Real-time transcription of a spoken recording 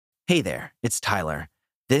Hey there, it's Tyler.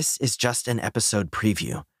 This is just an episode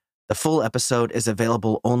preview. The full episode is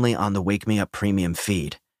available only on the Wake Me Up Premium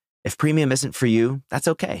feed. If Premium isn't for you, that's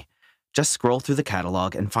okay. Just scroll through the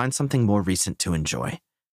catalog and find something more recent to enjoy.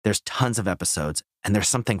 There's tons of episodes, and there's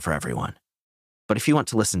something for everyone. But if you want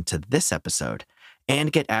to listen to this episode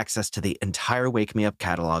and get access to the entire Wake Me Up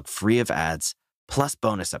catalog free of ads, plus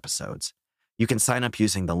bonus episodes, you can sign up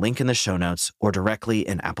using the link in the show notes or directly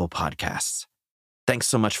in Apple Podcasts. Thanks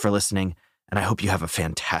so much for listening, and I hope you have a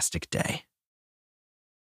fantastic day.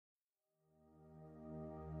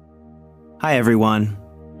 Hi, everyone,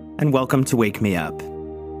 and welcome to Wake Me Up,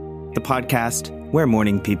 the podcast where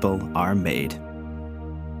morning people are made.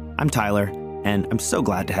 I'm Tyler, and I'm so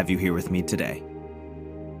glad to have you here with me today.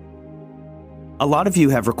 A lot of you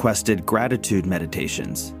have requested gratitude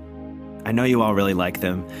meditations. I know you all really like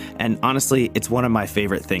them, and honestly, it's one of my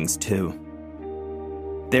favorite things too.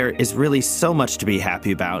 There is really so much to be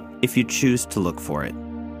happy about if you choose to look for it.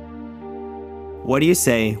 What do you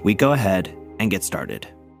say we go ahead and get started?